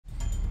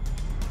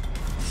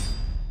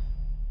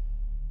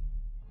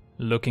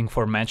Looking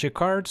for magic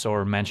cards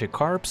or magic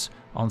carps?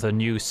 On the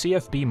new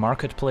CFB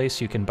marketplace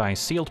you can buy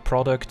sealed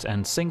product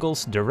and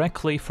singles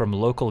directly from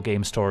local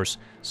game stores.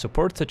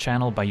 Support the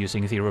channel by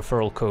using the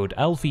referral code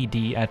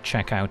LVD at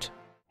checkout.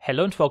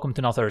 Hello and welcome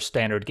to another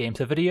Standard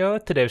Gameplay video.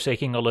 Today we're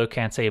taking a look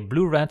at a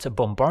blue-red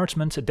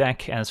Bombardment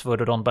deck as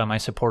voted on by my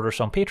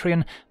supporters on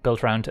Patreon,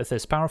 built around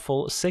this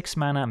powerful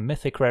 6-mana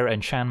mythic rare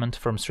enchantment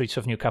from Streets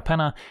of New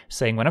Capenna,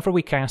 saying whenever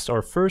we cast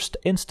our first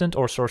instant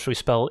or sorcery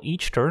spell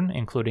each turn,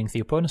 including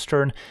the opponent's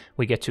turn,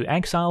 we get to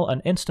exile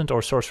an instant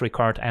or sorcery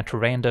card at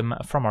random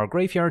from our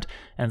graveyard,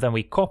 and then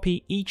we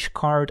copy each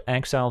card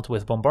exiled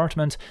with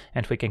Bombardment,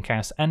 and we can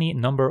cast any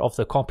number of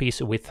the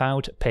copies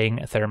without paying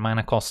their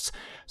mana costs.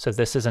 So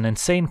this is an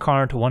insane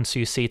card once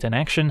you see it in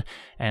action,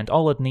 and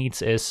all it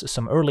needs is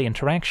some early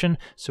interaction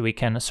so we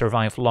can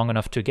survive long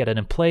enough to get it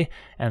in play,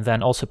 and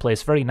then also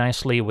plays very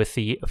nicely with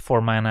the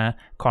 4-mana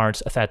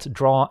cards that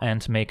draw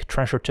and make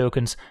treasure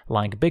tokens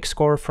like Big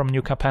Score from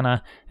New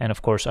Capenna, and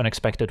of course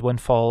Unexpected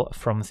Windfall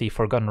from the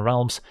Forgotten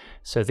Realms.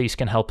 So these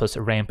can help us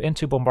ramp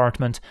into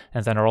Bombardment,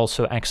 and then are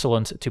also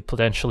excellent to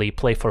potentially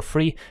play for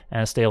free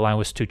as they allow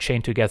us to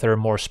chain together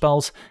more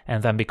spells,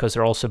 and then because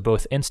they're also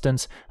both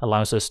instants,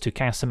 allows us to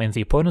cast them in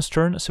the opponent's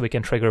turn so we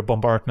can trigger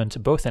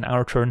Bombardment both in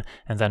our turn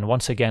and then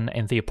once again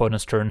in the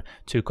opponent's turn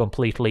to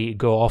completely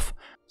go off.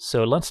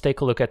 So let's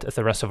take a look at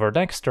the rest of our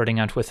deck, starting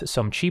out with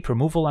some cheap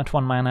removal at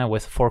 1 mana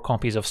with 4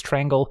 copies of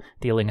Strangle,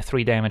 dealing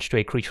 3 damage to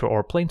a creature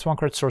or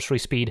planeswalker at sorcery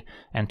speed,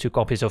 and 2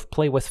 copies of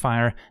Play with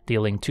Fire,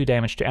 dealing 2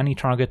 damage to any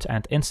target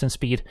at instant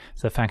speed.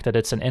 The fact that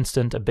it's an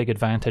instant, a big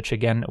advantage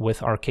again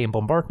with Arcane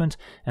Bombardment,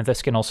 and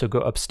this can also go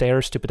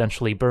upstairs to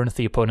potentially burn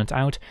the opponent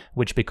out,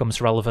 which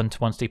becomes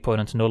relevant once the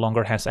opponent no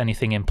longer has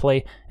anything in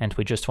play, and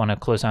we just want to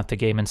close out the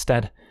game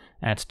instead.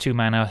 At 2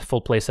 mana,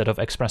 full playset of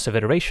Expressive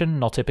Iteration,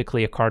 not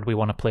typically a card we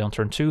want to play on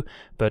turn 2,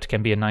 but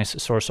can be a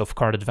nice source of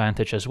card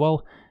advantage as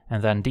well.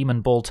 And then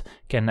Demon Bolt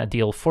can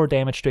deal 4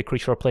 damage to a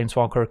creature or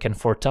planeswalker, can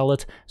foretell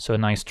it, so a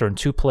nice turn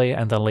 2 play,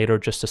 and then later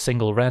just a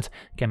single red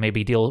can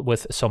maybe deal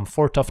with some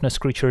 4 toughness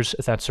creatures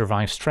that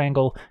survive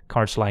Strangle,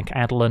 cards like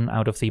Adeline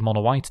out of the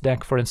mono-white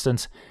deck for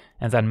instance.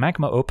 And then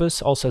Magma Opus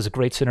also has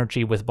great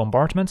synergy with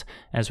Bombardment,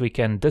 as we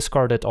can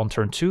discard it on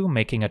turn 2,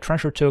 making a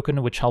treasure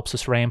token which helps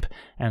us ramp,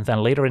 and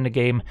then later in the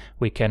game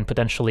we can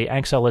potentially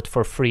exile it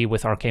for free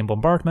with Arcane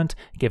Bombardment,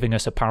 giving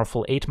us a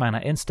powerful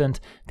 8-mana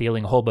instant,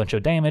 dealing a whole bunch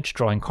of damage,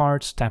 drawing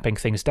cards, tapping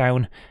things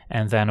down,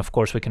 and then of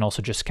course we can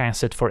also just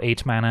cast it for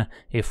 8 mana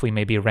if we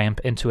maybe ramp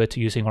into it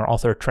using our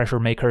other treasure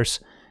makers.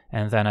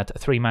 And then at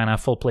 3 mana,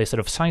 full playset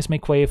of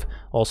Seismic Wave,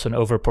 also an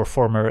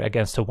overperformer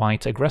against the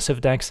white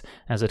aggressive decks,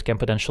 as it can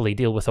potentially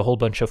deal with a whole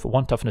bunch of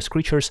 1 toughness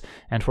creatures,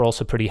 and we're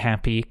also pretty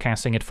happy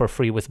casting it for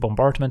free with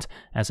Bombardment,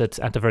 as it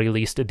at the very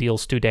least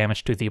deals 2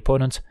 damage to the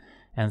opponent.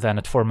 And then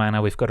at 4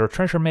 mana we've got our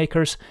Treasure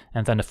Makers,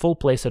 and then a full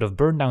playset of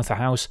Burn Down the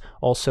House,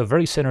 also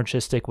very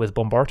synergistic with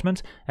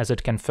Bombardment, as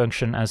it can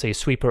function as a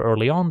sweeper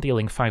early on,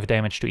 dealing 5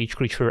 damage to each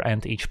creature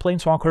and each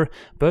planeswalker,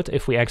 but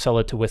if we exile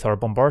it with our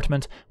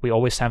Bombardment, we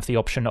always have the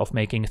option of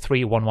making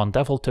 3 1/1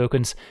 Devil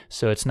tokens,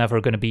 so it's never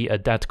going to be a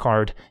dead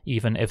card,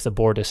 even if the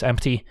board is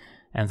empty.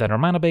 And then our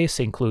mana base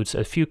includes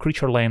a few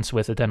creature lands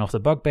with the Den of the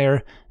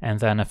Bugbear,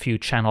 and then a few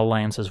channel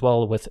lands as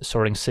well with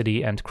Soaring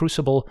City and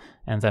Crucible,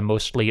 and then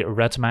mostly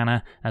red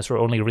mana, as we're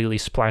only really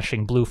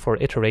splashing blue for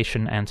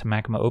Iteration and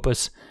Magma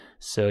Opus.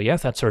 So yeah,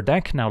 that's our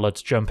deck. Now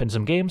let's jump in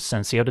some games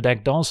and see how the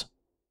deck does.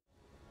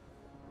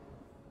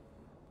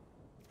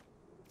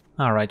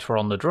 Alright, we're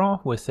on the draw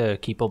with a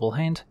keepable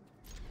hand.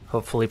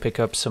 Hopefully pick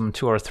up some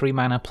 2 or 3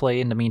 mana play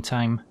in the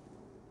meantime.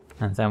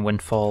 And then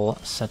Windfall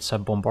sets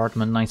up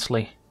Bombardment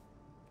nicely.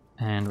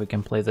 And we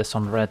can play this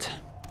on red,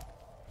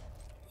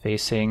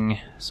 facing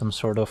some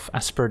sort of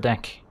Esper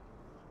deck.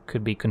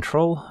 Could be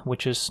Control,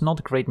 which is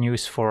not great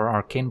news for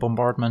Arcane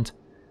Bombardment,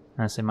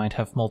 as they might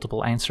have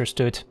multiple answers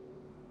to it.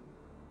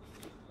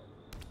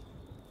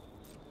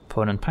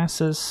 Opponent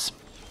passes.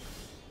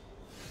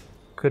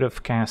 Could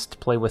have cast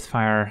Play with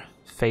Fire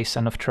face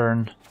end of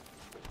turn,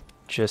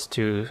 just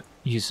to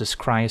use the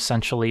Scry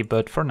essentially,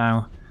 but for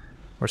now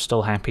we're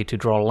still happy to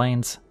draw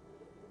lands,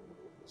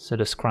 so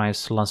the Scry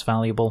is less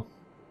valuable.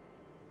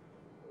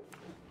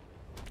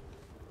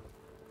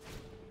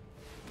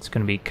 It's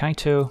going to be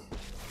Kaito.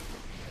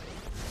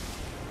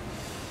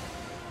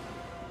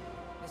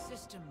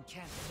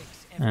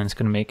 And it's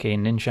going to make a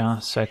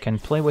ninja, so I can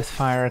play with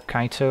fire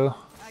Kaito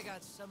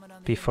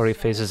before he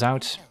phases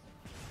out.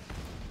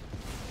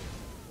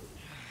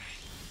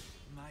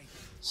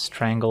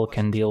 Strangle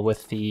can deal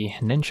with the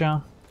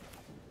ninja.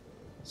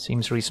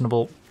 Seems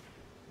reasonable.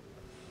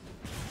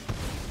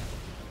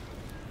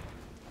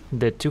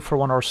 Did 2 for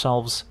 1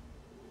 ourselves.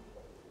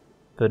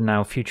 But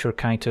now future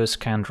Kaitos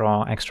can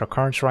draw extra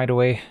cards right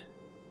away.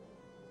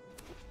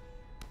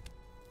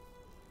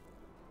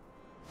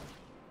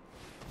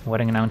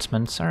 Wedding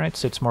Announcements, alright,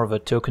 so it's more of a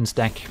tokens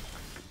deck.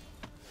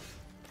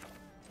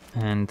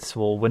 And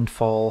we'll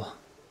Windfall.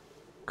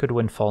 Could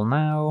Windfall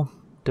now.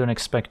 Don't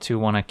expect to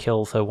want to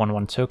kill the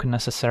 1/1 token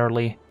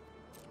necessarily,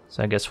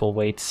 so I guess we'll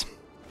wait.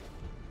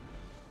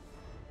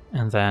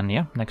 And then,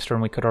 yeah, next turn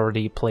we could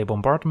already play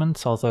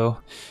Bombardment, although,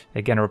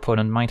 again, our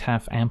opponent might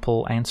have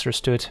ample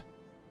answers to it.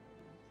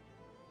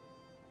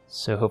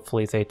 So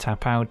hopefully they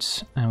tap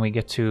out, and we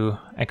get to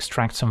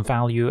extract some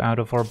value out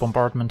of our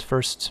Bombardment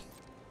first.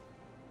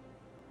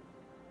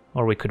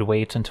 Or we could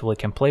wait until we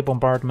can play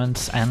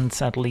Bombardment and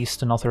at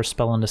least another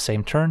spell on the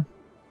same turn.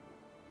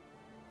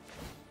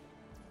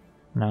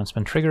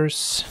 Announcement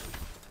triggers.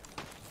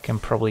 Can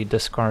probably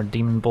discard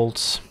Demon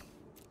Bolts.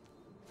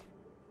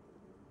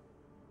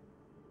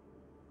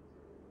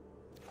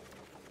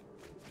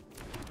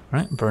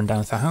 Right, burn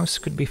down the house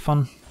could be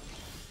fun.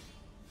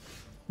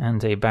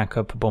 And a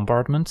backup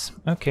Bombardment.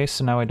 Okay,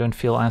 so now I don't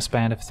feel as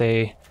bad if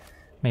they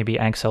maybe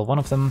exile one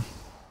of them.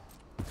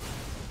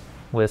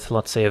 With,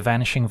 let's say, a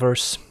Vanishing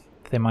Verse.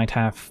 They might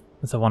have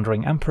the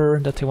Wandering Emperor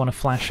that they want to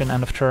flash in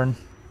end of turn.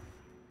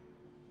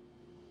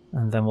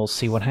 And then we'll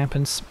see what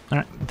happens.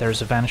 Alright,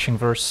 there's a Vanishing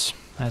Verse,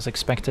 as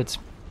expected.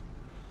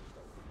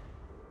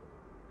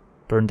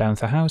 Burn down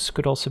the house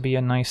could also be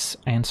a nice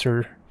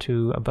answer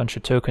to a bunch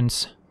of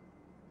tokens.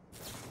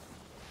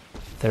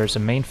 There's a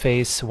main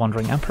phase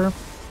Wandering Emperor.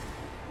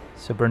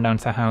 So burn down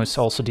the house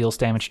also deals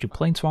damage to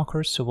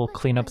Planeswalkers, so we'll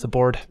clean up the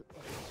board.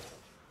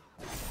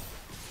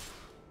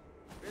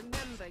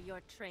 Remember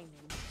your training.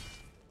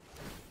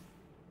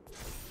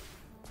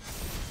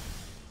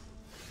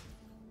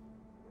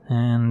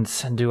 And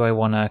do I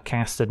want to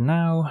cast it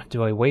now?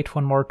 Do I wait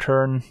one more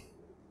turn?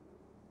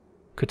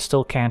 Could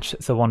still catch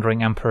the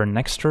Wandering Emperor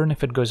next turn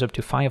if it goes up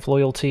to 5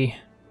 loyalty.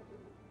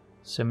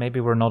 So maybe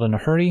we're not in a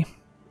hurry.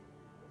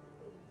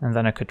 And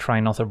then I could try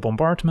another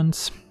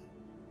Bombardment.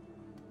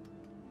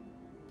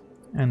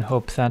 And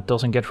hope that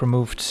doesn't get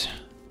removed.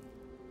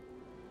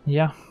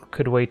 Yeah,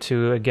 could wait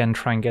to again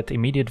try and get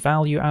immediate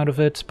value out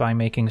of it by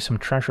making some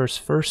treasures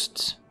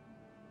first.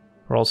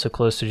 We're also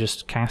close to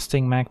just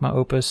casting Magma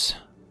Opus.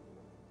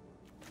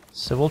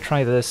 So we'll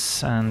try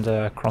this and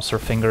cross our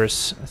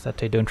fingers that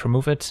they don't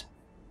remove it.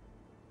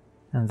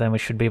 And then we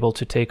should be able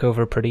to take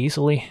over pretty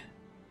easily.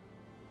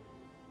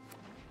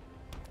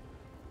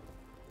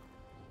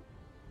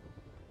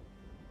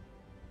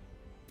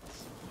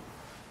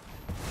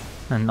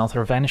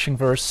 Another Vanishing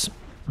Verse.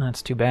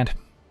 That's too bad.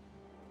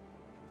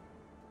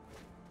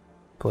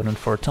 Opponent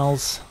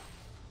foretells.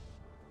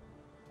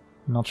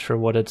 Not sure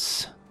what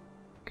it's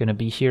gonna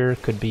be here.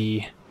 Could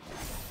be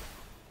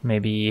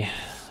maybe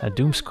a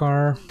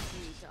Doomscar.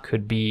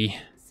 Could be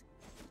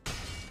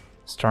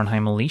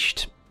Starnheim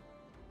Unleashed,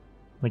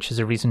 which is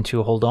a reason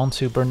to hold on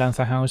to burn down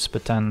the house,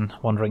 but then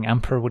Wandering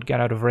Emperor would get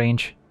out of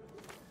range.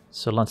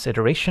 So let's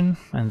Iteration,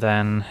 and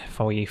then if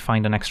we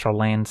find an extra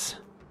land,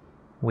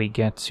 we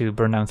get to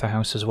burn down the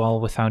house as well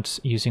without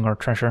using our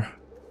treasure.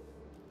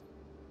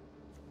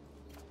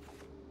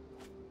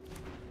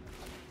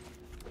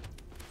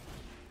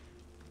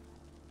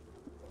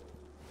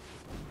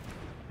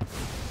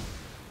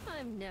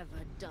 I'm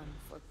never done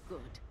for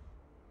good.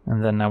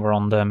 And then now we're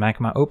on the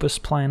Magma Opus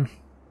plan.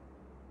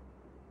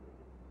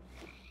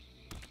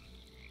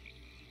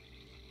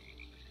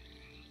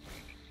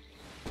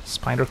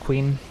 Spider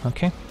Queen,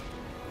 okay.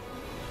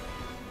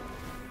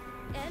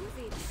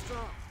 Envy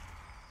strong.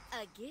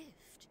 A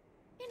gift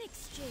in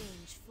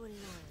exchange for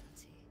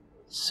loyalty.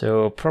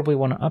 So probably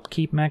want to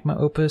upkeep Magma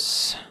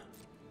Opus.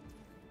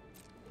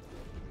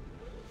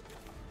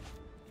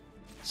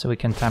 So we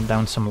can tap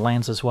down some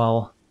lands as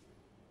well.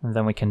 And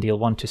then we can deal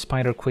 1 to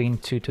Spider Queen,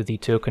 2 to the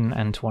token,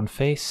 and 1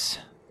 face.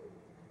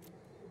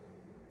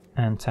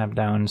 And tap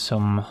down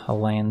some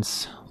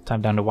lands.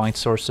 Tap down the white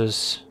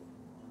sources.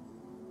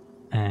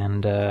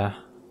 And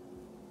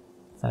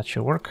that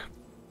should work.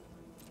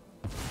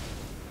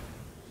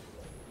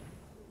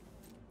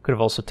 Could have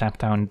also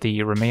tapped down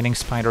the remaining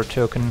Spider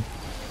token,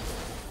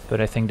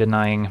 but I think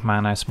denying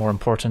mana is more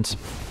important.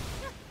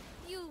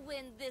 You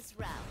win this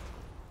round,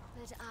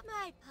 but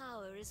my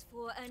power is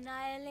for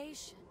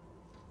annihilation.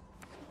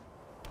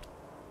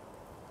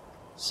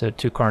 So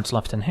 2 cards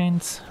left in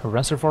hand.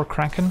 Reservoir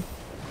Kraken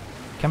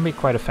can be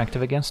quite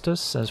effective against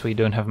us, as we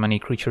don't have many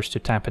creatures to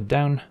tap it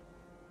down.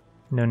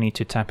 No need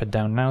to tap it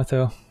down now,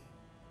 though.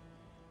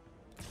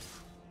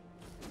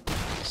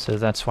 So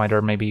that's why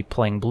they're maybe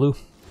playing blue.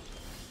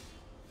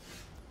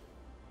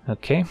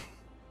 Okay.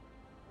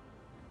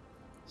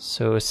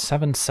 So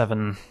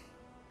 7/7.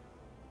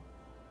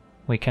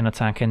 We can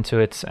attack into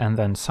it and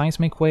then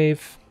Seismic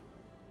Wave.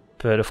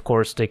 But of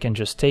course they can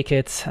just take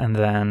it, and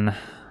then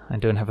I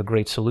don't have a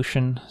great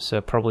solution, so I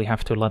probably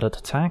have to let it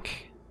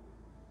attack.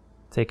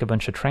 Take a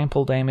bunch of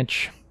trample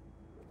damage.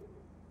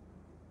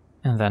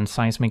 And then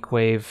Seismic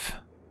Wave.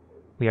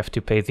 We have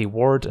to pay the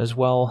ward as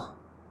well.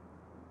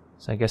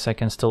 So I guess I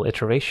can still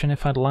Iteration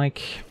if I'd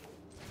like.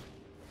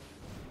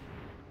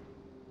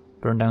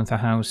 Burn down the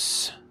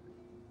house.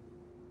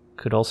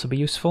 Could also be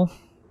useful.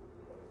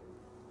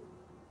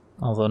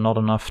 Although not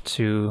enough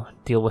to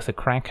deal with the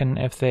Kraken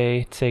if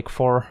they take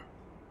 4.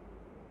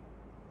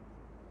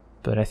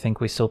 But I think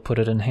we still put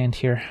it in hand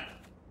here.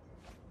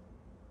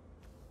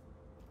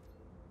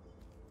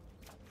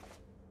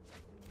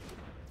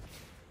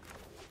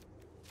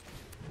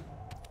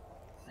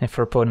 If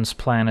our opponent's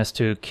plan is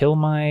to kill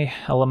my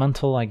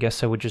elemental, I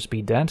guess I would just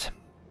be dead.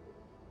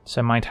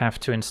 So I might have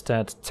to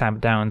instead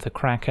tap down the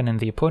Kraken in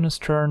the opponent's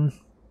turn.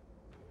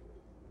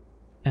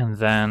 And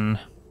then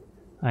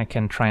I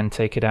can try and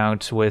take it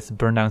out with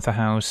Burn Down the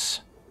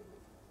House,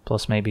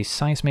 plus maybe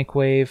Seismic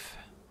Wave.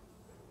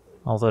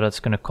 Although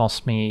that's going to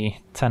cost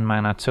me 10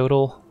 mana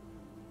total,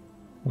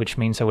 which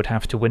means I would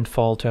have to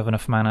Windfall to have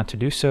enough mana to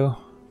do so.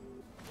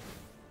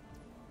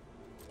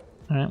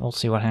 Alright, we'll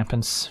see what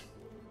happens.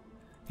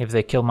 If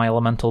they kill my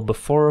elemental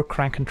before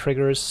Kraken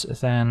triggers,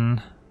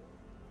 then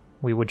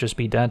we would just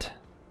be dead.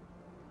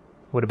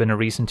 Would have been a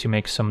reason to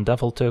make some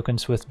Devil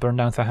tokens with Burn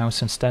Down the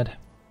House instead.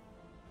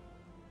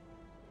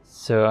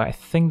 So I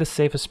think the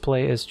safest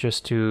play is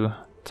just to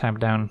tap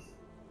down.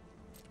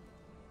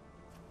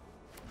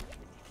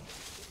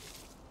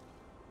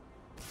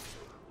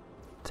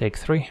 Take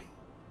 3.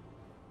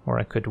 Or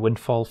I could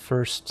Windfall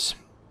first.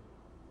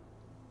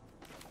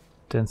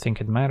 Don't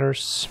think it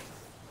matters.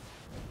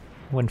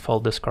 Windfall,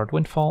 discard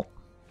Windfall.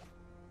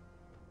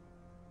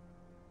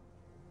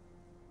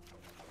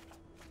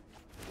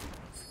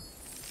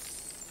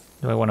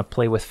 Do I want to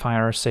play with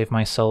fire, save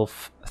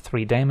myself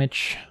 3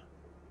 damage?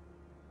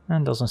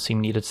 And doesn't seem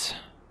needed.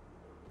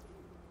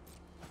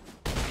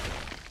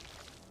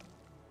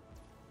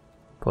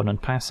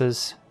 Opponent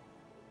passes.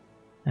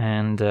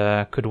 And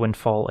could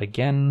Windfall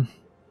again.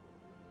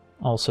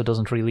 Also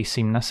doesn't really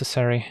seem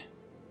necessary.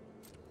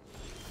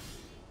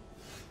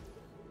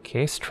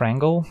 Okay,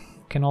 Strangle.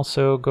 Can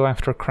also go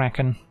after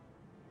Kraken.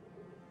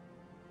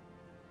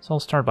 So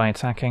I'll start by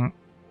attacking.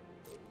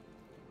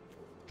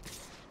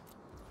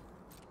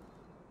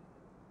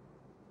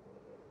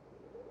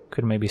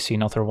 Could maybe see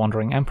another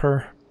Wandering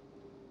Emperor.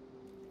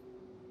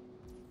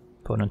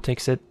 Opponent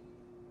takes it.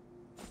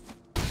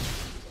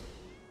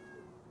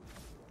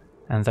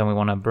 And then we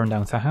want to Burn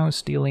Down the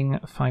House, dealing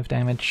 5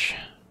 damage.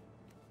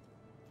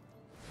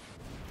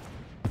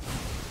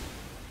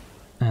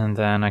 And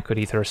then I could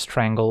either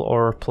Strangle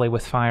or play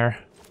with fire.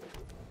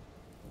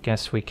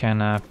 Guess we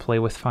can play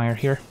with fire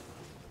here.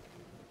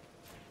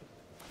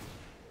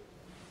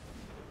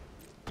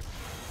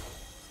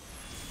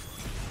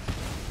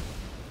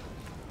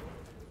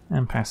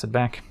 And pass it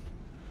back.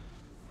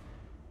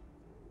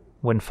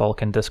 Windfall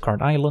can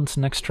discard islands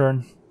next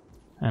turn,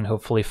 and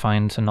hopefully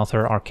find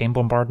another Arcane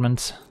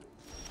Bombardment.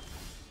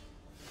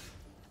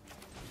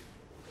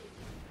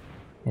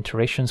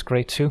 Iteration's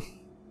great too.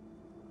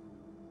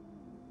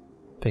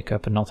 Pick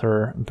up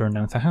another Burn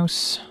Down the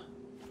House.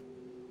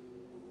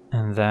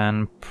 And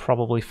then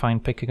probably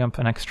find picking up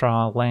an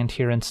extra land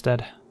here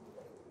instead.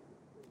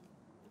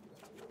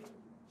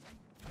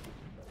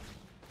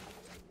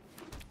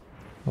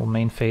 We'll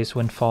main phase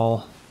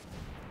Windfall.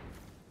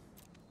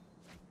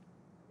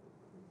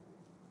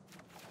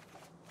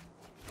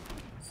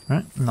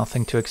 Right,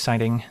 nothing too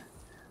exciting.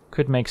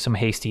 Could make some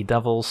hasty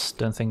Devils,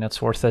 don't think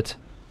that's worth it.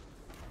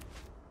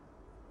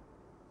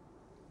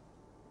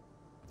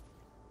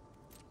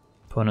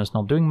 Opponent's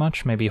not doing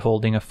much, maybe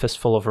holding a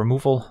Fistful of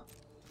Removal.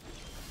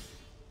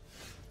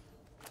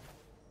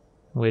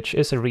 Which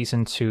is a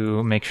reason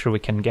to make sure we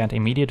can get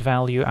immediate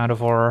value out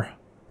of our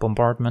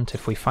bombardment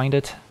if we find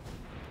it.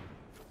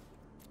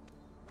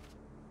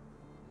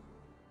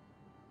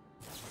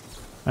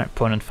 Our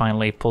opponent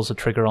finally pulls a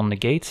trigger on the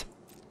gate.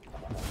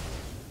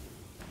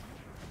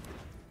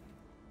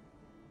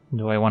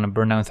 Do I want to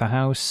Burn Down the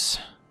House?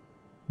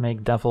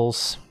 Make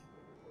Devils?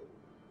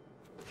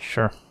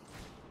 Sure.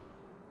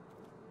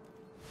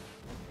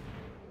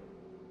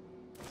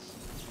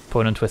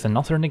 Opponent with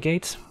another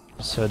negate,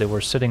 so they were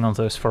sitting on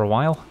those for a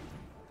while.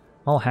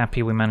 All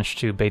happy we managed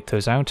to bait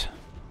those out.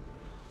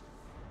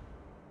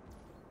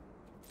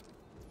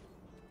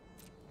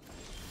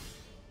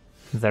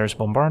 There's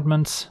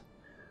Bombardment,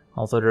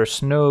 although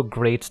there's no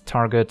great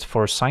target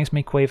for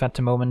Seismic Wave at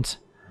the moment,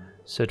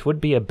 so it would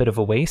be a bit of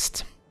a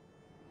waste.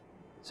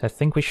 So I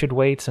think we should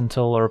wait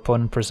until our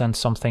opponent presents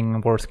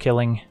something worth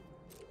killing.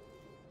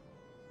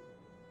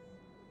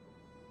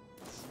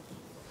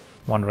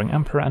 Wandering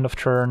Emperor end of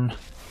turn.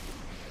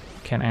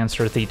 Can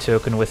answer the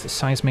token with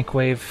Seismic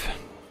Wave.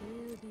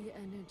 Feel the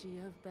energy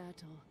of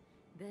battle,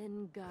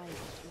 then guide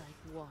it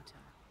like water.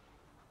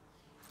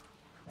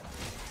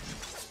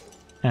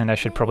 And I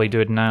should probably do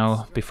it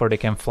now, before they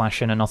can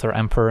flash in another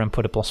Emperor and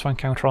put a +1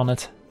 counter on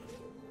it.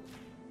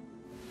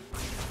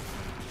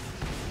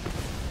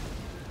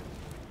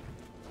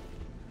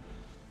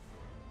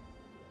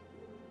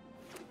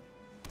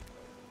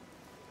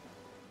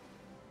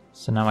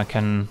 So now I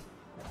can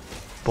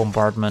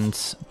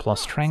Bombardment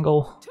plus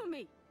Strangle,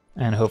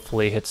 and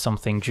hopefully hit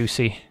something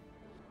juicy.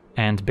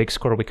 And big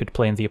score we could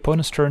play in the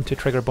opponent's turn to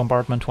trigger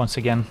Bombardment once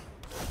again.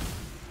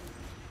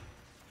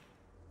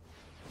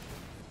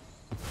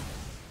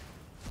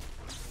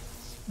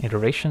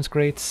 Iteration's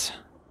great.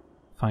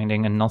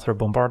 Finding another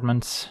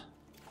Bombardment.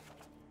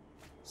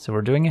 So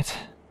we're doing it.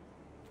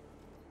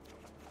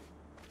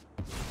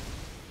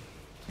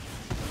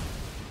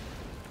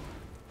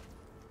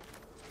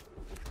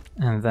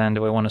 And then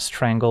do I want to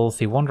Strangle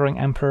the Wandering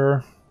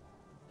Emperor?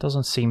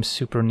 Doesn't seem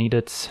super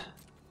needed.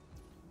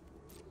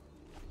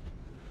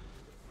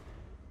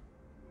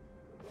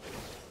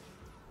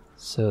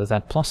 So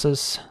that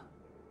pluses.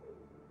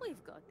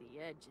 We've got the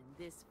edge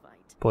in this fight.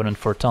 Opponent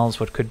foretells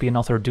what could be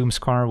another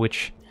Doomscar,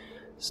 which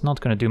is not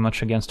going to do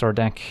much against our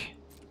deck.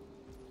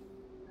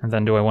 And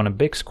then do I want a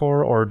big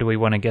score, or do we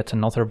want to get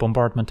another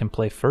bombardment in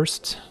play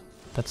first?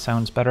 That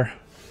sounds better.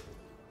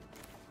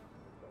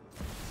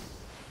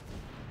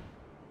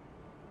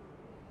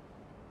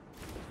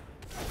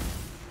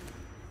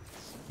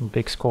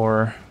 Big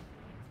score,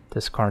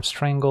 discard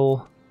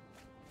Strangle,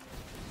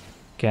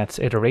 get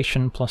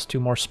Iteration plus 2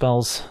 more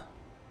spells,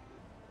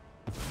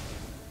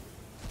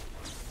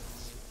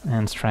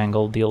 and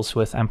Strangle deals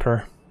with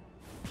Emperor.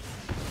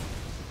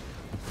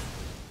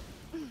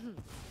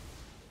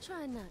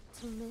 Try not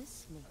to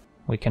miss me.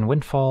 We can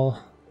Windfall,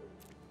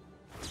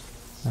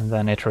 and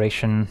then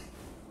Iteration,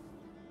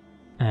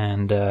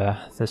 and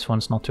this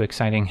one's not too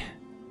exciting.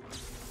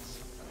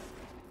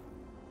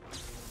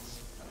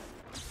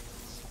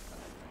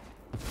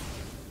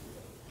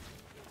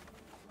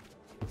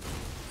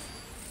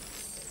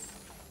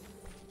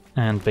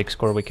 And big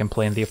score we can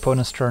play in the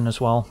opponent's turn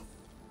as well.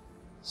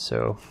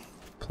 So,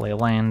 play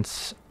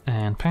lands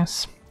and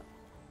pass.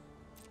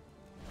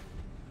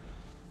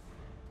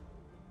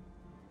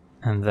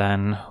 And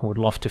then would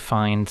love to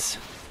find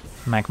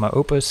Magma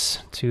Opus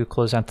to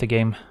close out the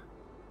game.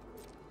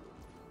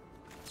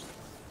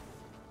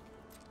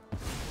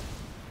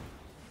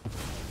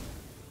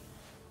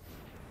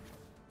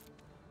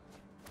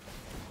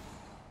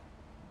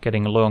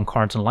 Getting low on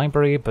cards in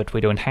library, but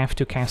we don't have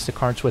to cast the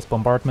cards with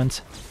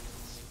Bombardment.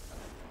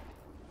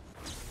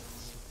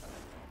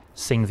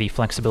 Seeing the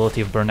flexibility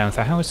of Burn Down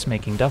the House,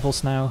 making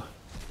Devils now.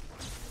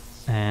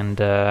 And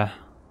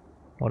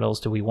what else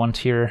do we want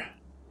here?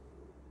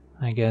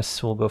 I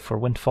guess we'll go for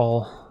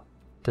Windfall,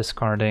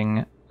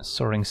 discarding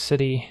Soaring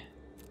City.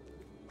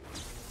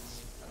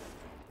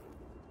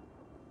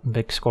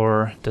 Big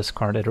score,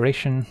 discard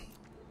Iteration.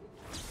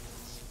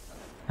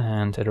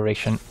 And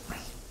Iteration.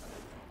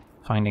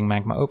 Finding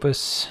Magma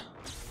Opus.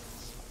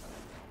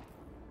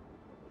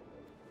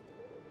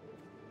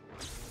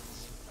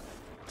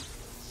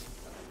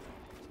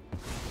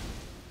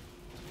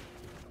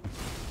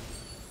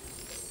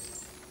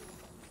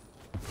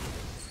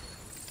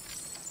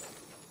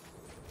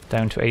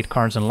 Down to 8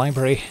 cards in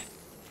library,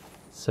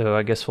 so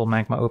I guess we'll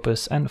Magma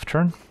Opus end of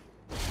turn.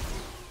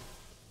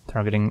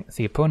 Targeting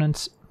the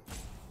opponents,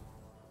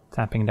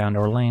 tapping down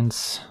our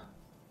lanes.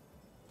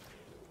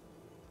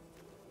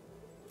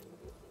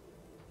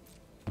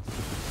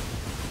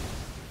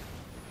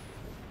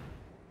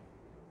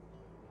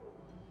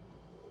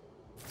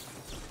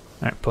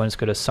 Alright, opponent's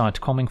got a saw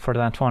it coming for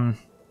that one.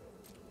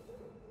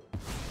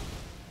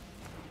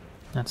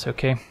 That's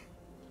okay.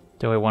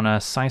 Do I want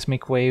a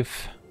Seismic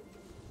Wave?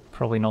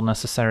 Probably not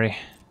necessary.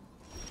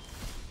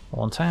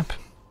 One tap.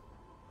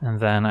 And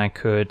then I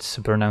could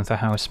Burn Down the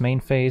House main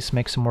phase,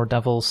 make some more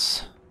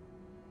Devils.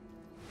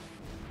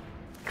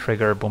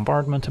 Trigger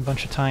Bombardment a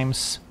bunch of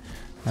times.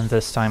 And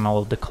this time I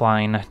will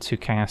decline to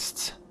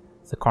cast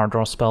the card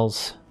draw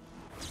spells.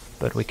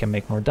 But we can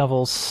make more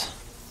Devils.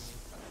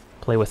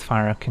 Play with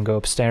Fire can go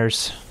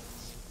upstairs.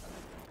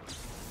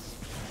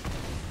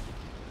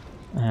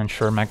 And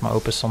sure, Magma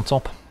Opus on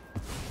top.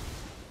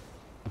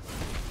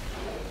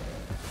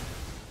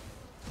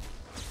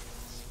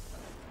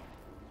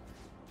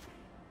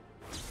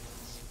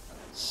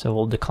 So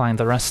we'll decline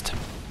the rest.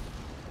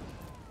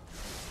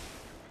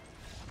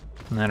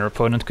 And then our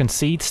opponent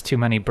concedes, too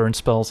many burn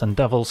spells and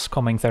devils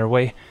coming their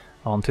way.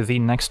 On to the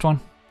next one.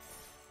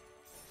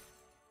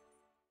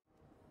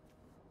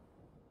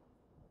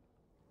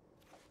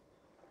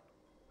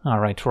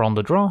 Alright, we're on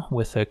the draw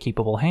with a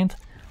keepable hand.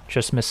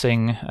 Just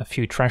missing a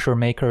few treasure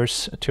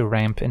makers to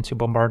ramp into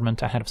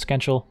bombardment ahead of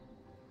schedule.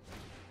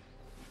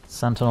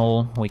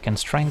 Sentinel, we can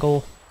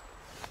strangle.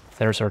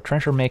 There's our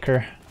treasure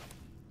maker.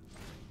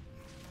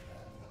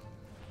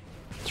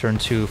 Turn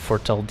 2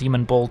 foretell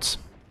Demon Bolts.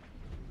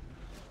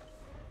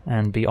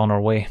 And be on our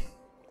way.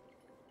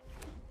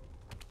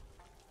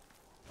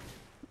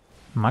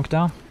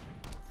 Magda,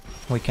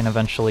 we can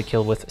eventually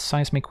kill with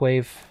Seismic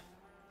Wave.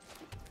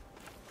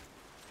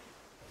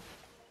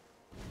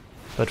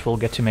 But we'll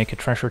get to make a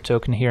treasure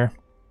token here.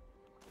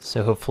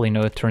 So hopefully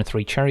no turn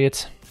 3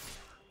 Chariot.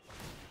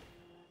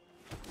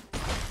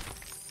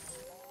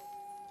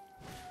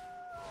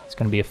 It's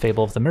gonna be a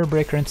Fable of the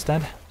Mirrorbreaker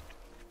instead.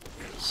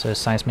 So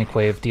Seismic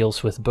Wave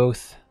deals with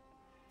both.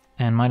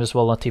 And might as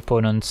well let the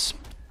opponents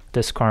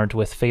discard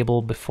with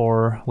Fable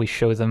before we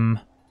show them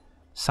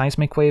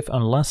Seismic Wave,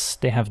 unless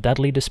they have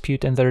Deadly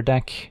Dispute in their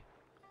deck.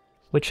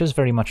 Which is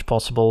very much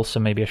possible, so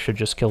maybe I should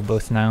just kill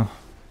both now.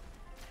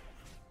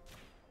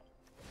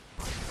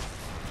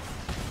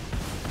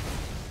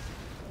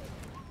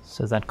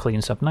 So that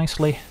cleans up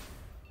nicely.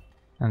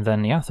 And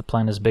then, yeah, the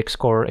plan is big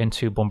score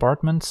into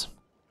Bombardment.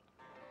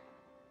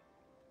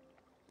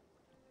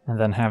 And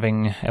then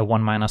having a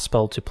 1 mana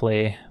spell to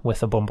play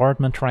with a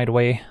Bombardment right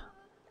away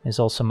is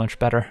also much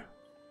better.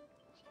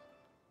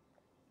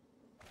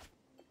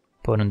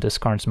 Opponent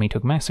discards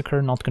Meathook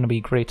Massacre, not going to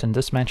be great in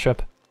this matchup.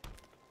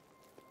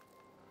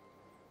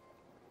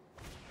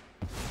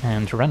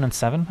 And Renin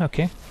 7,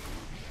 okay.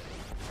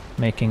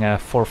 making a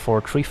 4/4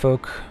 Tree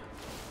Folk.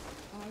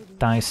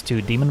 Dies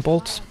to Demon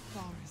Bolt.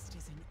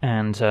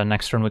 And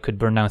next turn we could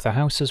burn down the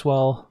house as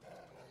well.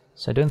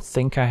 So I don't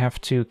think I have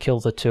to kill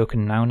the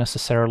token now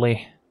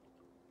necessarily.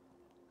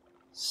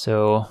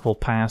 So we'll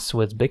pass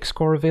with big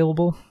score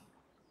available.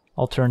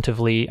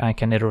 Alternatively, I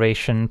can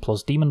Iteration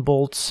plus Demon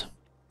Bolts.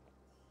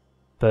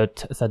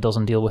 But that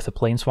doesn't deal with the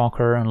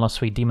Planeswalker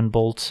unless we Demon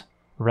Bolt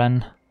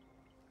Ren.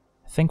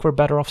 I think we're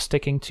better off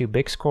sticking to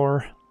big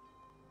score.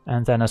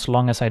 And then as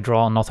long as I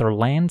draw another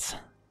land,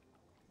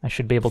 I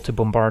should be able to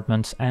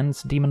Bombardment and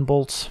Demon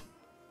Bolt.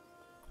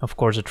 Of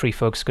course, the Tree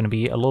Folk's going to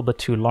be a little bit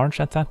too large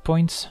at that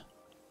point.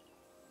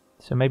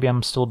 So maybe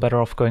I'm still better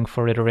off going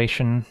for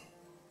Iteration.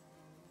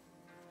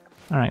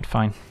 Alright,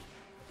 fine.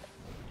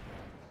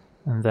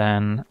 And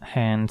then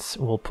hand,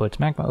 we'll put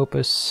Magma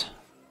Opus.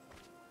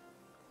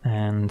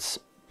 And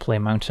play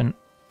Mountain.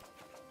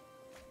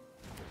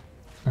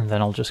 And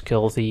then I'll just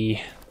kill the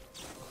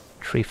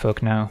Tree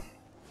Folk now.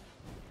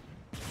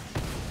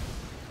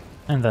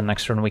 And then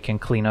next turn we can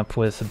clean up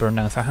with Burn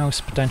Down the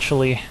House,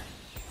 potentially.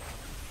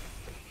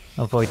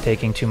 Avoid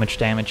taking too much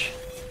damage.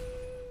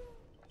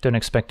 Don't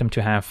expect them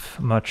to have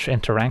much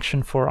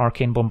interaction for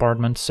Arcane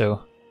Bombardment,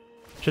 so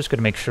just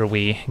gotta make sure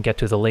we get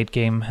to the late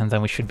game, and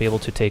then we should be able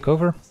to take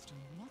over.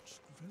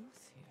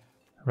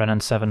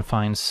 Renan 7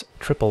 finds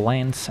triple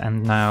lands,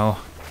 and now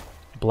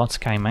Blood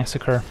Sky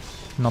Massacre,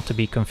 not to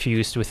be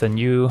confused with the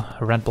new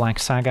Red-Black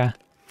Saga.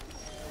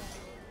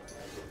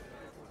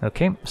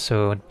 Okay,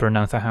 so Burn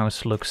Down the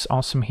House looks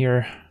awesome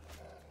here.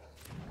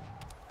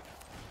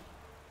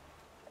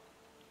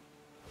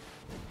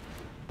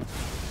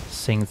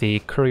 Seeing the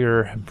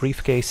Courier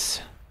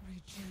Briefcase.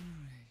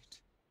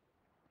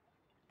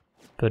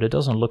 But it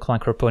doesn't look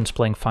like our opponent's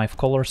playing 5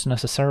 colors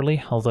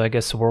necessarily, although I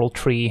guess World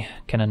Tree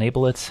can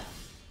enable it.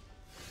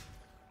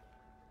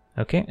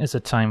 Okay, is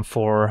it time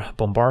for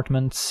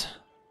Bombardment?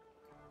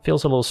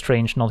 Feels a little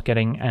strange not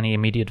getting any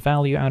immediate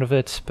value out of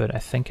it, but I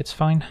think it's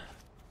fine.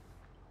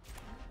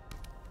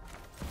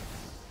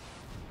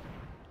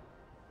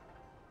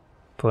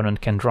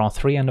 Opponent can draw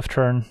 3 end of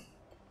turn.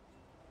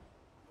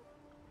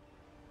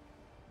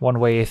 One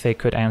way they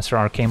could answer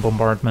Arcane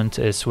Bombardment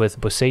is with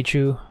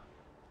Boseiju,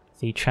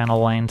 the channel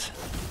land.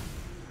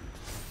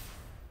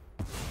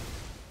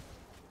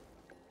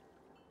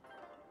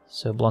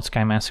 So Blood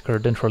Sky Massacre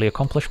didn't really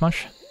accomplish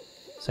much.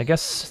 So I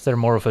guess they're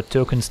more of a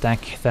tokens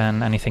deck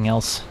than anything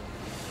else.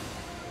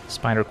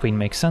 Spider Queen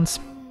makes sense.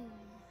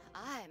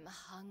 I'm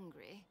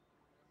hungry.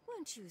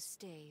 Won't you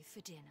stay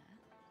for dinner?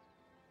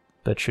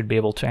 But should be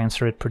able to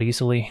answer it pretty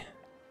easily.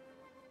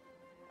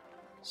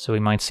 So we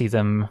might see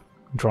them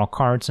draw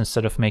cards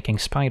instead of making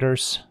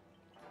spiders,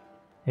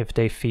 if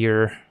they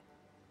fear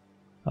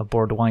a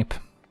board wipe.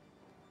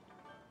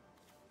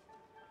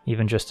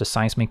 Even just a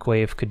Seismic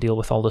Wave could deal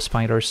with all the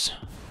spiders.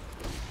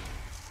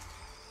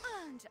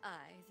 Aren't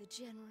I the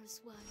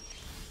generous one?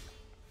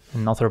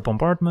 Another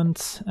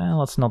Bombardment.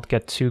 Let's not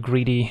get too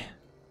greedy.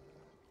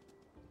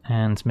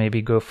 And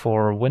maybe go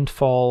for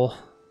Windfall.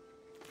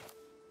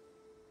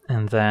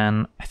 And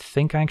then I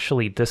think I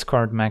actually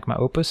discard Magma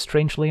Opus,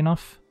 strangely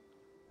enough.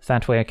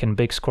 That way I can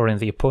big score in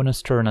the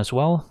opponent's turn as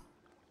well.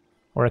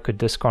 Or I could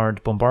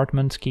discard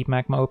Bombardment, keep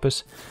Magma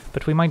Opus.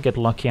 But we might get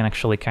lucky and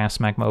actually cast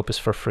Magma Opus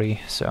for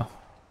free, so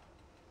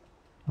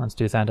let's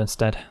do that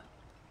instead.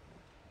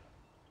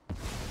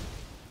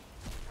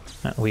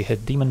 We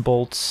hit Demon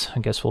Bolts. I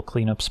guess we'll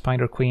clean up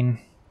Spider Queen.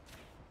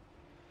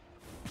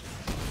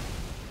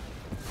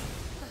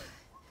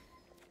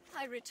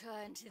 I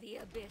return to the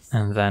abyss.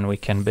 And then we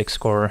can big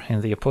score in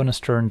the opponent's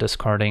turn,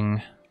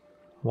 discarding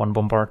 1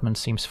 Bombardment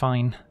seems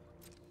fine.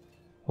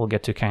 We'll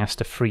get to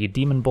cast a free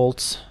Demon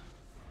Bolts.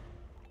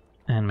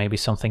 And maybe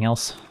something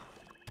else.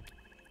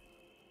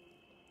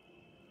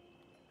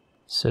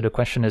 So the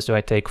question is, do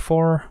I take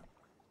 4?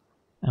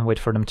 And wait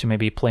for them to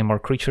maybe play more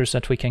creatures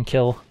that we can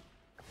kill.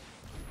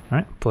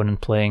 Alright,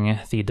 opponent playing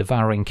the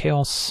Devouring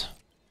Chaos.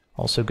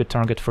 Also a good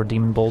target for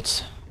Demon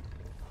Bolts.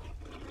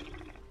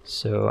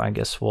 So I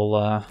guess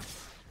we'll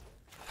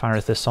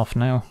fire this off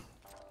now.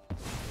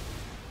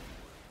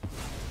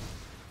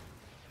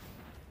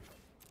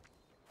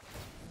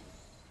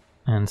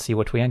 And see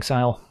what we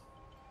exile.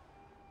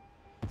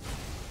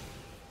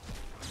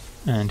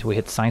 And we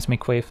hit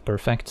Seismic Wave,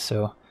 perfect,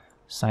 so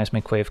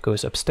Seismic Wave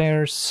goes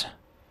upstairs,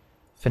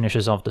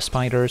 finishes off the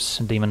spiders,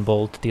 Demon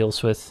Bolt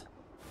deals with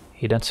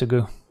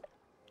Hidetsugu.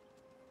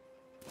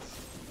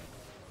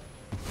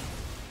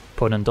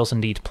 Opponent does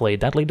indeed play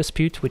Deadly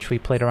Dispute, which we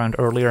played around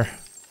earlier.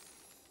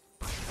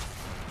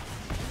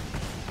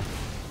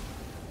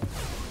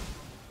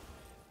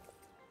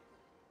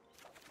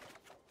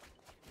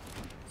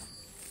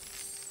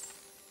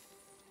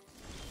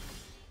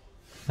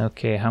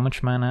 Okay, how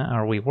much mana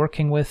are we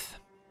working with?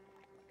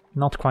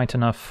 Not quite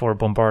enough for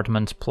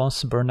Bombardment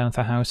plus Burn Down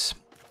the House.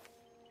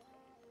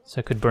 So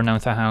I could Burn Down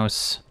the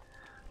House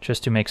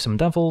just to make some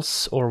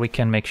devils, or we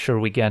can make sure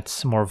we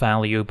get more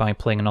value by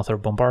playing another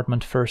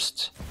Bombardment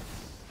first.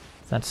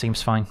 That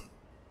seems fine.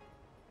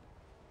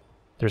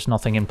 There's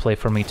nothing in play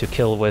for me to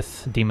kill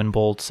with Demon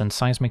Bolts and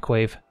Seismic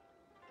Wave.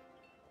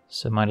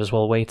 So might as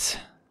well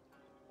wait.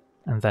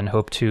 And then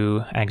hope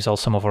to exile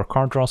some of our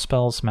card draw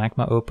spells,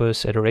 Magma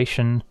Opus,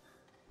 Iteration.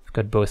 We've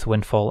got both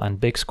Windfall and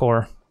Big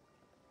Score.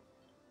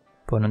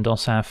 Opponent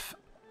does have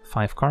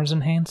 5 cards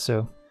in hand,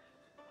 so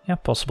yeah,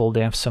 possible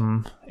they have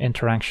some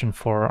interaction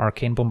for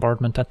Arcane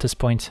Bombardment at this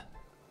point.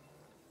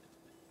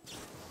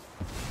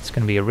 It's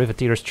going to be a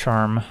Riveteer's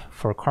Charm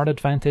for card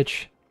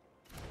advantage,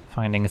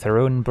 finding their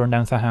own Burn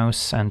Down the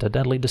House and a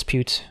Deadly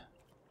Dispute.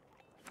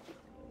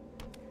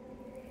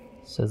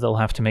 So they'll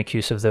have to make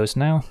use of those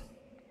now.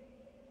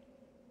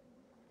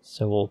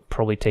 So we'll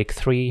probably take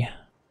 3,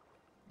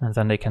 and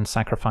then they can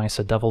sacrifice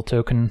a Devil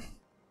token.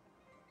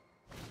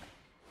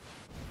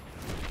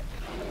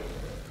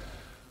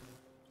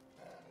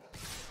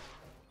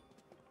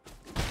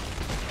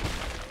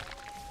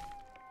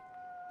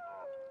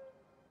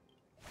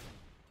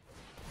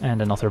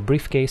 And another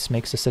Briefcase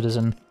makes a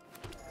citizen.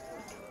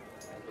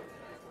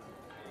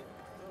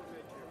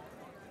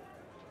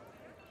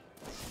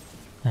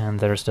 And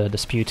there's the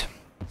dispute.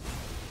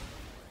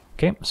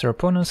 Okay, so our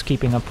opponent's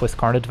keeping up with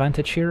card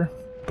advantage here.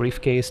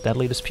 Briefcase,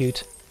 Deadly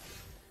Dispute.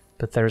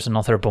 But there's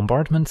another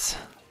Bombardment.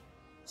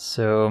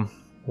 So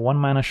 1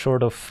 mana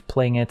short of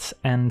playing it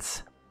and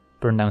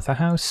Burn Down the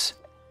House.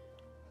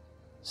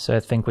 So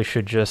I think we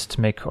should just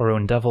make our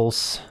own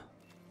Devils.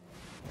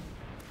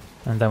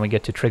 And then we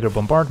get to trigger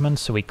Bombardment,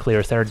 so we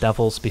clear their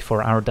Devils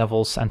before our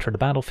Devils enter the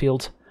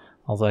battlefield.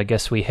 Although I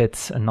guess we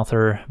hit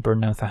another Burn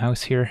Down the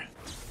House here.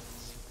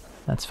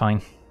 That's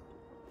fine.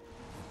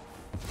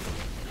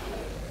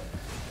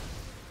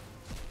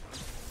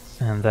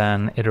 And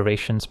then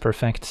Iteration's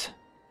perfect.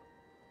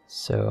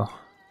 So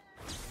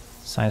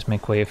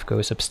Seismic Wave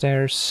goes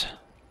upstairs.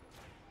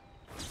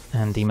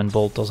 And Demon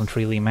Bolt doesn't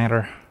really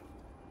matter.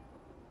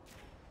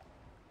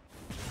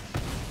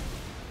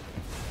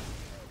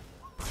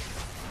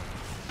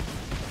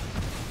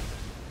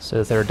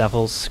 So their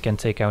Devils can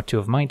take out 2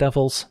 of my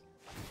Devils.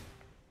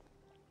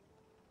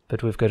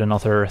 But we've got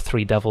another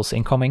 3 Devils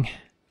incoming.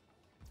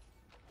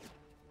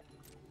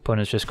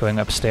 Opponent's just going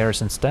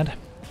upstairs instead.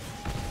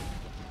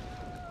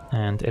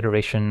 And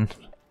Iteration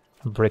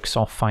bricks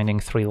off finding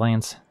 3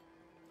 lands.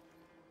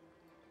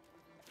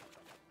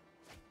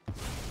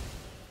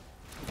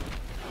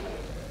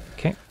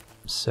 Okay,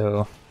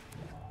 so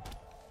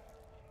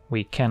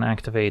we can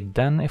activate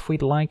Den if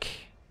we'd like.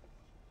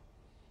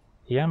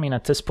 Yeah, I mean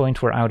at this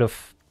point we're out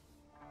of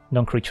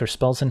non-creature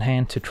spells in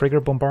hand to trigger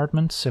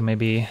Bombardment, so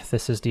maybe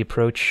this is the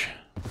approach.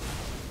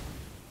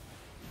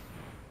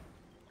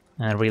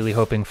 And really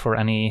hoping for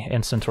any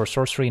instant or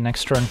sorcery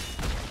next turn.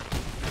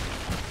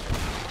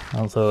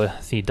 Although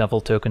the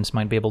Devil tokens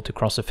might be able to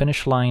cross the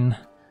finish line.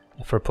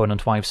 If our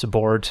opponent wipes a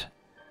board,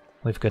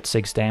 we've got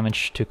 6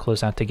 damage to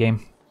close out the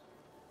game.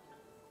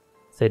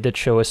 They did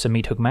show us a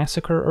Meathook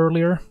Massacre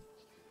earlier,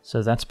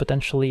 so that's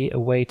potentially a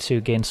way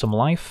to gain some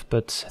life,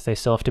 but they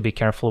still have to be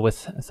careful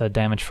with the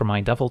damage from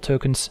my Devil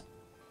tokens.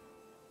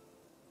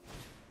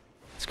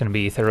 It's going to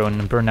be their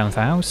own Burn Down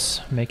the House,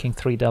 making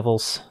 3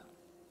 Devils.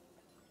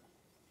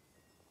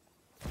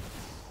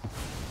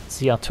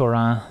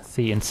 Ziatora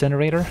the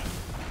Incinerator.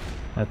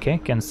 Okay,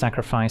 can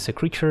sacrifice a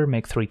creature,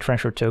 make 3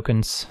 treasure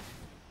tokens,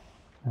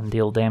 and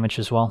deal damage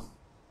as well.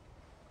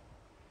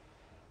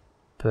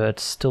 But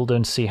still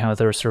don't see how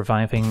they're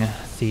surviving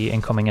the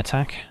incoming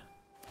attack.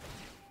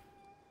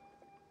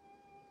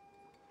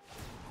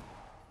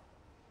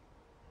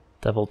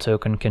 Devil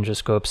token can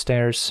just go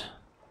upstairs.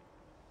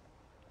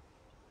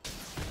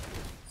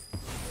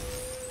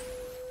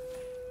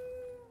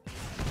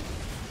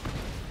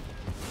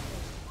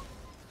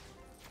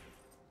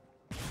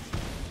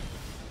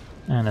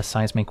 And a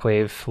Seismic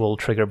Wave will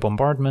trigger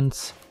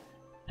Bombardment.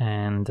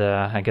 And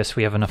I guess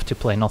we have enough to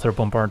play another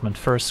Bombardment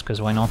first,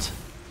 because why not?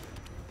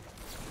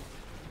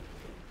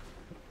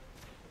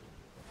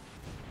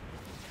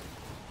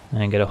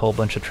 And get a whole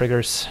bunch of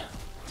triggers.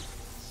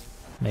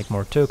 Make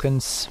more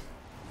tokens.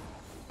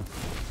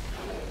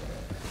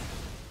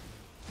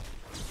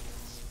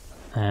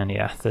 And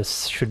yeah,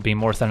 this should be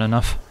more than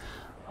enough.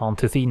 On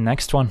to the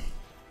next one.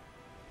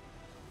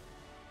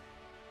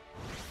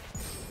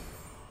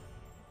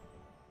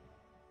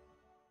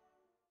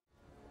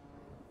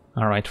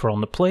 Alright, we're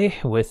on the play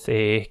with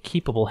a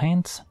keepable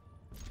hand.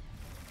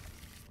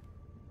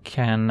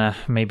 Can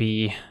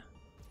maybe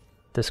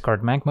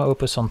discard Magma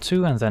Opus on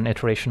 2 and then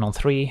Iteration on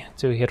 3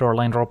 to hit our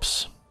land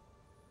drops.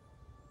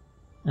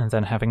 And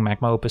then having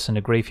Magma Opus in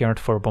the graveyard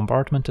for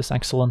Bombardment is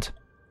excellent.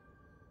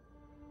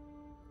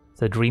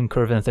 The dream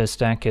curve in this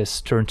deck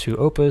is turn 2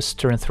 Opus,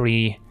 turn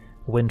 3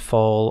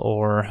 Windfall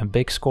or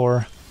Big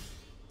Score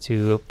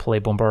to play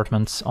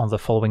Bombardment on the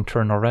following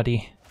turn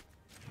already.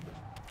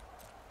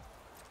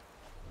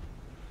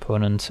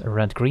 Opponent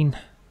red-green.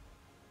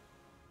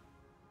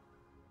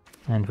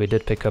 And we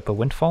did pick up a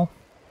Windfall.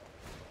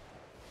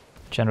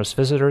 Generous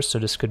Visitors, so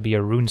this could be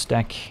a Runes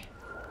deck.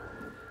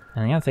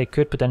 And yeah, they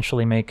could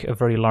potentially make a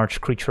very large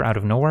creature out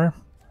of nowhere,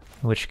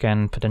 which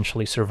can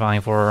potentially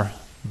survive our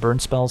burn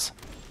spells.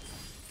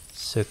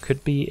 So it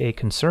could be a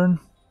concern.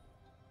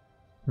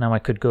 Now I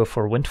could go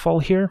for Windfall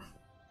here.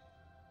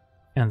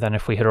 And then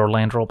if we hit our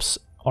land drops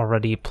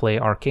already play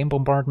Arcane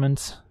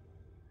Bombardment,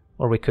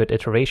 or we could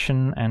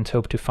Iteration and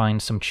hope to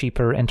find some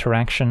cheaper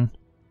interaction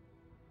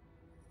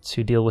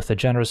to deal with the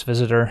Generous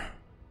Visitor,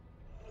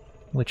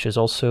 which is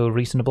also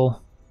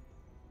reasonable.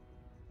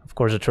 Of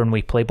course, the turn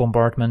we play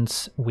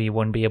Bombardment, we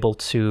won't be able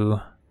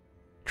to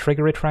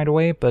trigger it right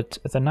away, but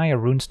the Naya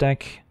Runes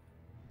deck,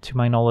 to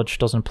my knowledge,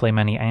 doesn't play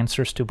many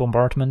answers to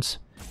Bombardment.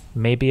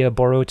 Maybe a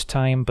Borrowed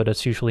Time, but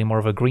it's usually more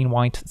of a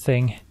green-white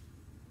thing.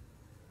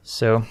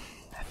 So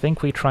I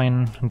think we try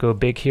and go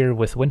big here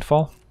with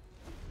Windfall.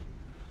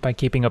 By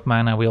keeping up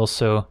mana, we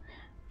also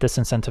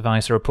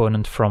disincentivize our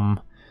opponent from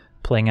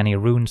playing any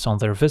runes on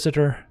their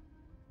Visitor,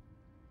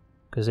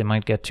 because they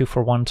might get 2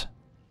 for 1.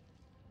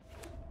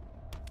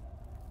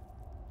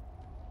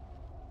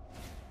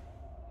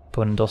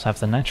 Opponent does have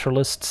the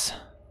Naturalists.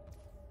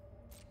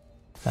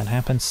 That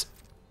happens.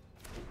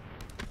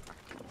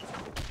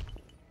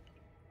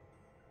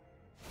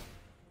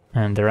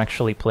 And they're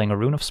actually playing a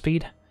Rune of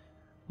Speed.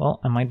 Well,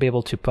 I might be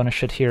able to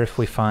punish it here if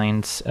we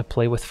find a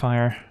play with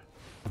fire.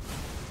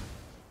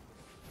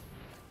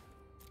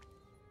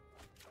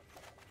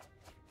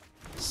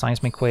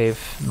 Seismic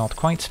Wave, not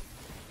quite.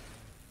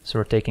 So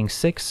we're taking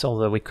 6,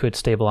 although we could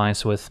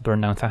stabilize with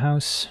Burn Down the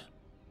House.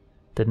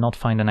 Did not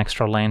find an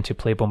extra land to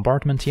play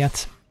Bombardment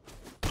yet.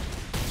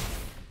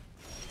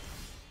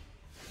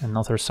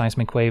 Another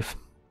Seismic Wave.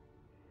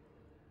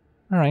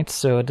 Alright,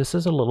 so this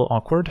is a little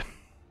awkward.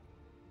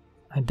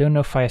 I don't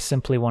know if I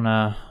simply want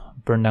to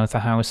burn down the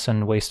house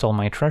and waste all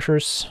my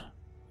treasures.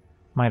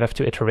 Might have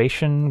to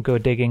Iteration, go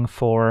digging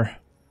for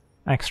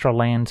extra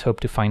land, hope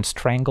to find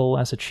Strangle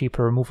as a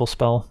cheaper removal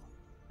spell,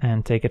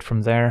 and take it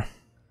from there.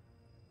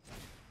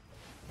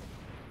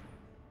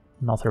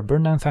 Another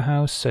burn down the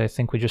house, so I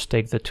think we just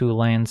take the 2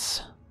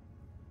 lands.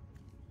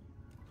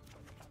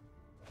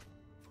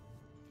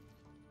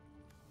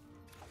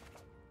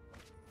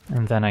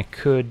 And then I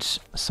could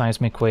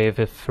Seismic Wave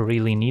if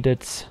really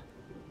needed,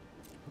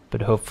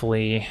 but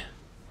hopefully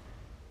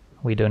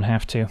we don't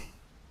have to.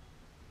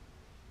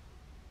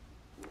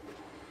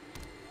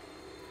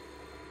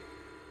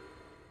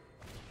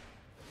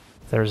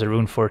 There's a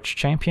Runeforged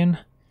Champion.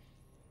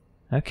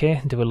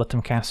 Okay, do we let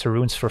them cast their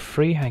runes for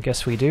free? I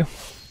guess we do.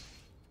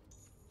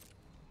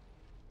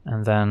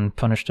 And then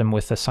punish them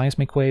with a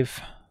Seismic Wave.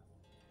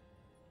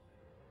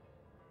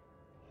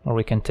 Or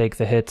we can take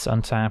the hit,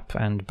 untap,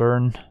 and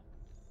burn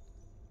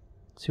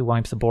to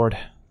wipe the board.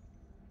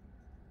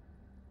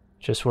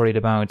 Just worried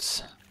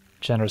about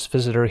Generous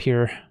Visitor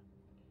here.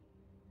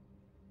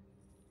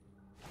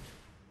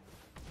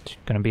 It's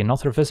gonna be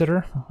another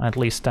Visitor. At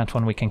least that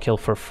one we can kill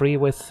for free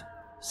with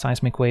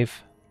Seismic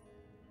Wave.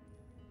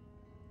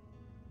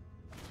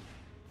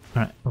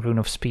 Alright, Rune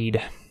of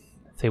Speed.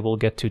 They will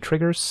get 2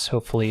 triggers,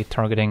 hopefully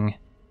targeting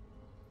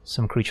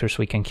some creatures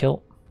we can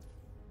kill.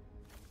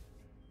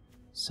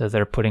 So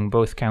they're putting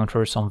both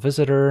counters on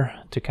Visitor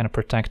to kind of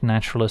protect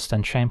Naturalist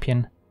and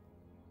Champion.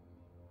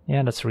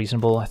 Yeah, that's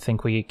reasonable. I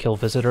think we kill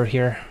Visitor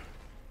here.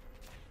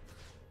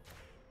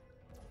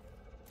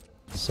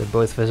 So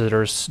both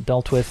Visitors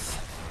dealt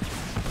with.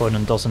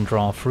 Opponent doesn't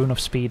draw off Rune of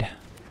Speed,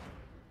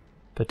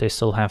 but they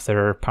still have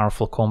their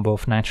powerful combo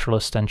of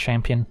Naturalist and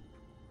Champion.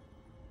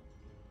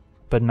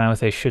 But now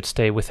they should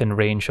stay within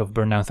range of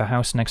Burn Down the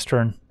House next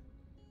turn.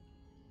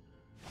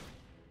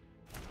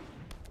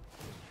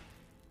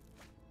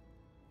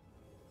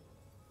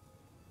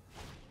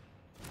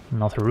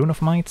 Another Rune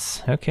of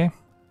Might, okay.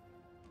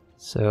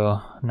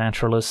 So,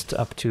 Naturalist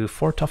up to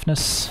 4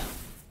 toughness.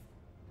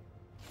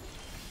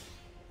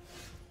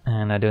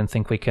 And I don't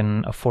think we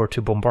can afford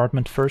to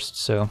Bombardment first,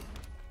 so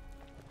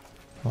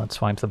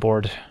let's wipe the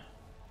board.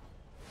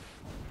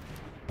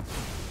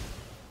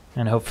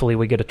 And hopefully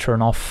we get a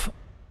turn off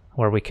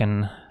where we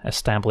can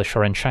establish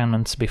our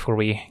enchantments before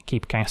we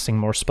keep casting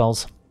more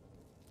spells.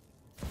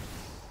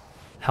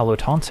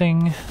 Hallowed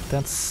Haunting,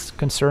 that's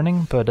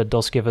concerning, but it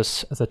does give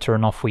us the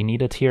turn off we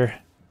needed here.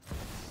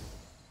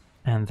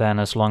 And then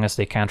as long as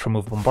they can't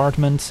remove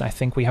Bombardment, I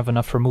think we have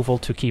enough removal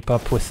to keep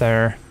up with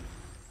their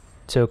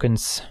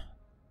tokens,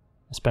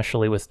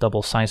 especially with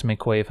double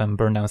Seismic Wave and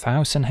Burn Down the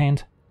House in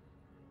hand.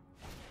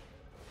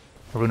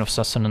 Rune of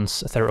Sustenance,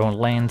 their own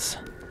lands,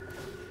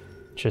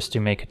 just to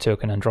make a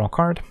token and draw a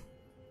card.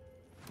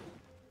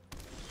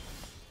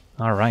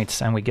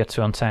 Alright, and we get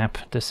to untap.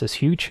 This is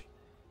huge.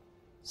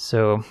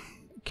 So,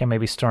 can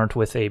maybe start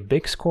with a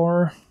big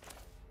score,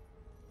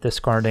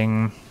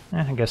 discarding,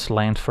 I guess,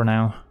 land for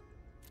now.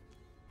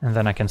 And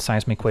then I can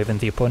Seismic Wave in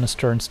the opponent's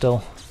turn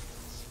still.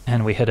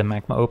 And we hit a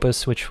Magma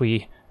Opus, which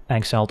we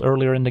exiled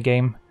earlier in the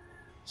game.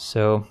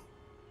 So,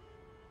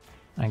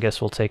 I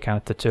guess we'll take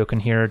out the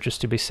token here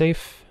just to be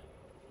safe.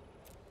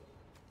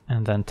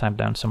 And then tap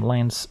down some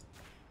lands.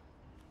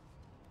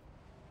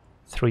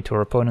 3 to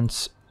our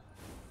opponents.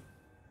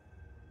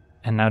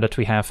 And now that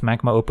we have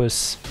Magma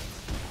Opus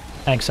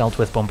exiled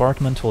with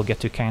Bombardment, we'll get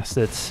to cast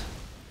it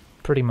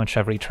pretty much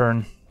every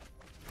turn,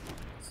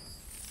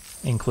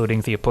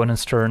 including the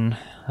opponent's turn,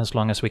 as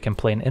long as we can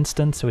play an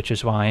instant, which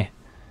is why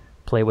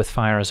Play with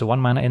Fire as a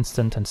 1-mana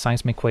instant and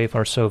Seismic Wave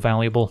are so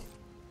valuable.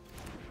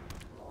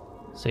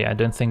 So yeah, I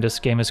don't think this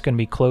game is going to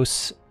be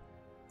close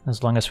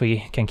as long as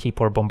we can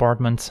keep our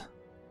bombardment.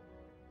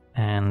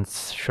 And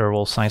sure,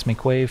 we'll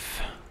Seismic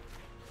Wave.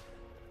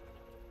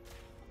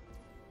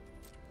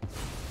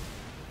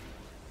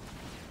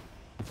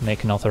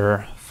 Make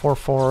another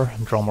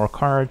 4/4, draw more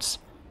cards.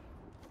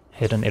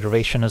 Hit an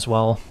iteration as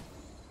well.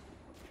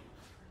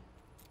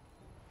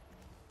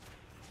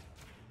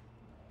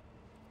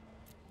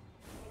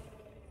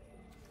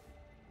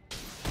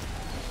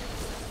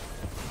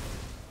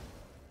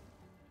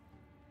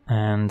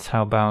 And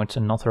how about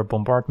another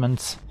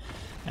bombardment?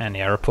 And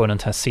yeah, our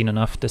opponent has seen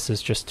enough. This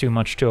is just too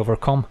much to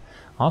overcome.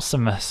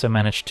 Awesome, so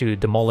managed to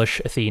demolish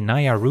the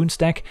Naya Runes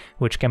deck,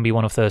 which can be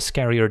one of the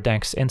scarier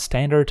decks in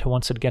Standard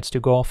once it gets to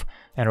go off,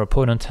 and our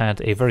opponent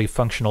had a very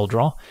functional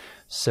draw.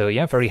 So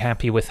yeah, very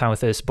happy with how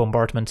this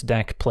bombardment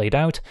deck played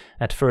out.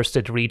 At first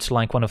it reads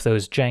like one of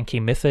those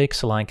janky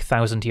mythics like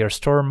Thousand Year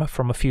Storm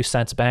from a few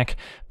sets back,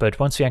 but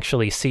once you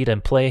actually see it in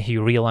play,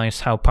 you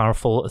realize how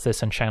powerful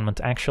this enchantment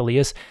actually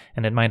is,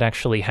 and it might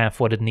actually have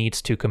what it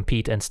needs to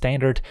compete in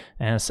Standard,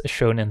 as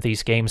shown in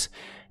these games.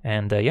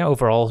 And yeah,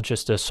 overall,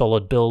 just a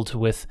solid build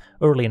with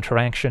early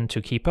interaction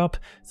to keep up,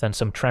 then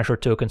some treasure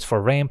tokens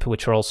for ramp,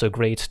 which are also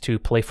great to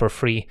play for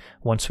free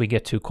once we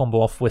get to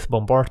combo off with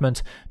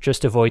bombardment.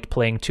 Just avoid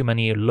playing too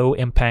many low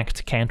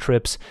impact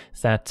cantrips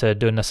that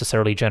don't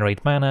necessarily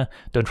generate mana,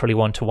 don't really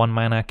want 1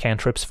 mana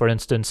cantrips for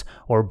instance,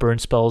 or burn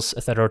spells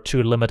that are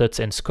too limited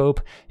in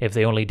scope. If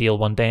they only deal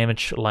 1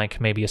 damage,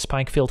 like maybe a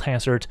Spikefield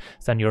Hazard,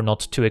 then you're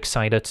not too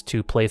excited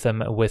to play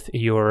them with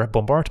your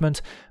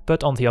bombardment.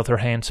 But on the other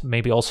hand,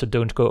 maybe also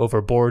don't go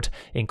overboard,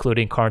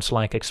 including cards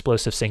like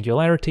Explosive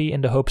Singularity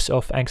in the hopes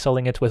of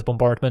exiling it with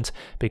bombardment,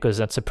 because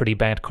that's a pretty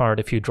bad card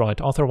if you draw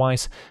it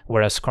otherwise,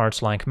 whereas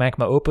cards like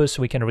Magma Opus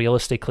we can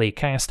realistically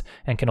cast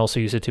and can also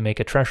use it to make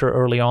a treasure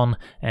early on,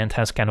 and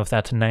has kind of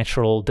that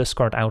natural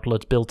discard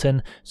outlet built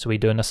in, so we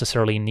don't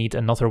necessarily need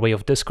another way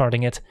of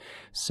discarding it.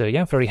 So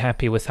yeah, very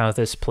happy with how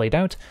this played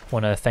out.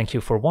 Wanna thank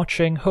you for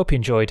watching, hope you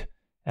enjoyed,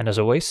 and as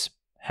always,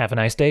 have a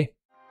nice day.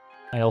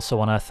 I also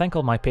want to thank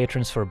all my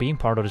patrons for being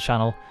part of the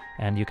channel,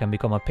 and you can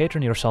become a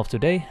patron yourself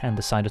today and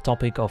decide the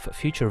topic of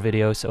future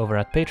videos over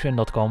at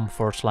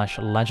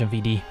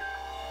patreon.com/LegenVD.